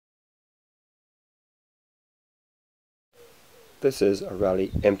This is a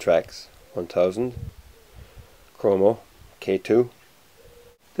Raleigh M Trax 1000 Chromo K2.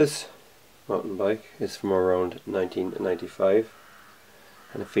 This mountain bike is from around 1995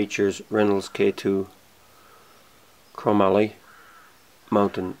 and it features Reynolds K2 chromoly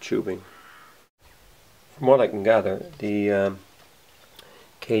mountain tubing. From what I can gather, the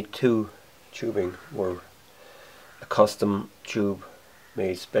K2 tubing were a custom tube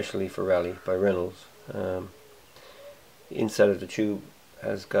made specially for Raleigh by Reynolds. The inside of the tube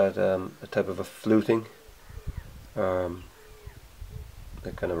has got a type of a fluting, a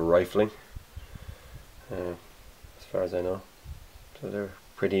kind of a rifling, as far as I know. So they're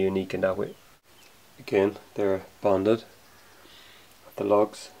pretty unique in that way. Again, they're bonded at the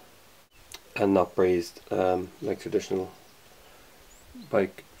lugs and not brazed like traditional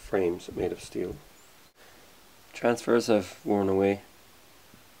bike frames made of steel. Transfers have worn away,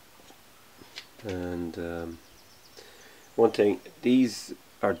 and one thing, these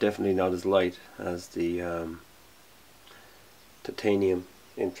are definitely not as light as the titanium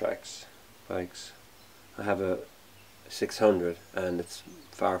M Trax bikes. I have a 600 and it's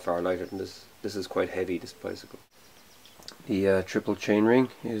far lighter than this. This is quite heavy, this bicycle. The triple chainring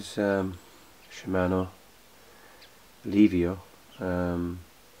is Shimano Livio.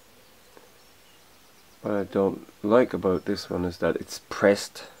 What I don't like about this one is that it's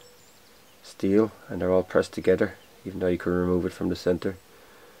pressed steel and they're all pressed together, even though you can remove it from the center.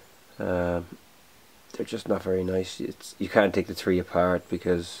 They're just not very nice. You can't take the three apart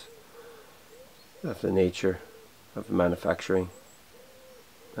because of the nature of the manufacturing.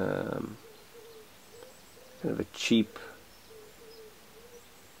 Kind of a cheap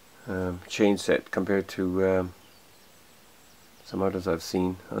chain set compared to some others I've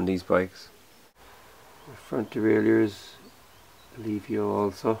seen on these bikes. The front derailleur is Livio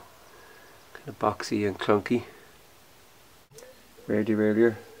also, kind of boxy and clunky. Rear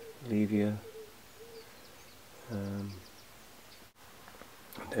derailleur, Livio. And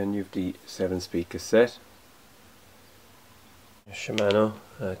then you have the 7-speed cassette. Shimano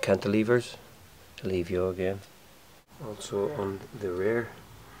cantilevers, Livio again. Also on the rear,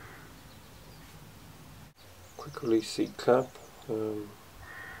 quick release seat clamp. In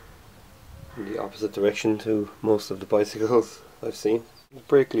the opposite direction to most of the bicycles I've seen. The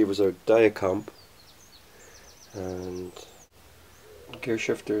brake levers are Diacomp, and gear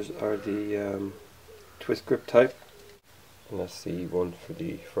shifters are the twist grip type, and that's the one for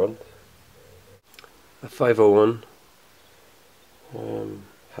the front. A 501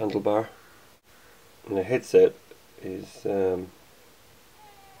 handlebar, and the headset is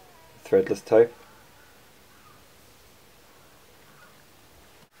threadless type.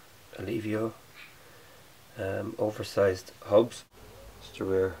 Livio oversized hubs. It's the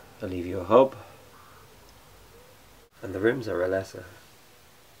rear Livio hub, and the rims are Raleigh,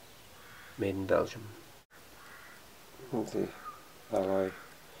 made in Belgium. The alloy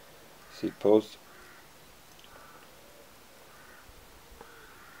seat post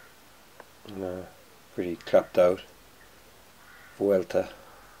and a pretty clapped out Vuelta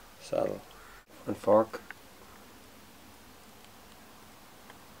saddle and fork.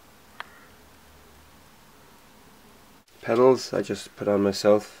 Pedals I just put on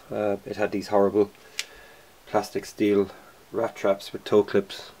myself. It had these horrible plastic steel rat traps with toe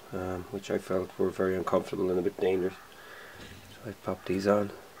clips, which I felt were very uncomfortable and a bit dangerous. So I popped these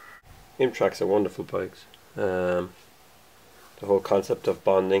on. M Trax are wonderful bikes. The whole concept of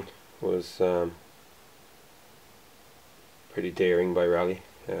bonding was pretty daring by Raleigh.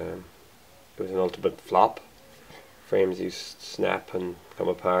 It was an ultimate flop. Frames used to snap and come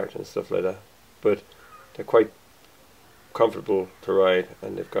apart and stuff like that, but they're quite comfortable to ride,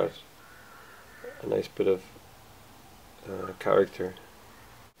 and they've got a nice bit of character.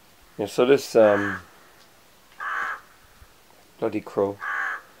 Yeah, so this bloody crow.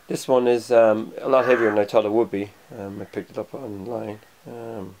 This one is a lot heavier than I thought it would be. I picked it up online.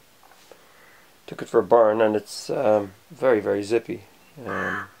 Took it for a burn, and it's very zippy.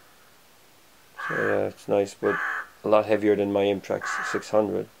 So yeah, it's nice, but a lot heavier than my M Trax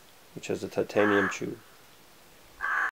 600, which has a titanium tube.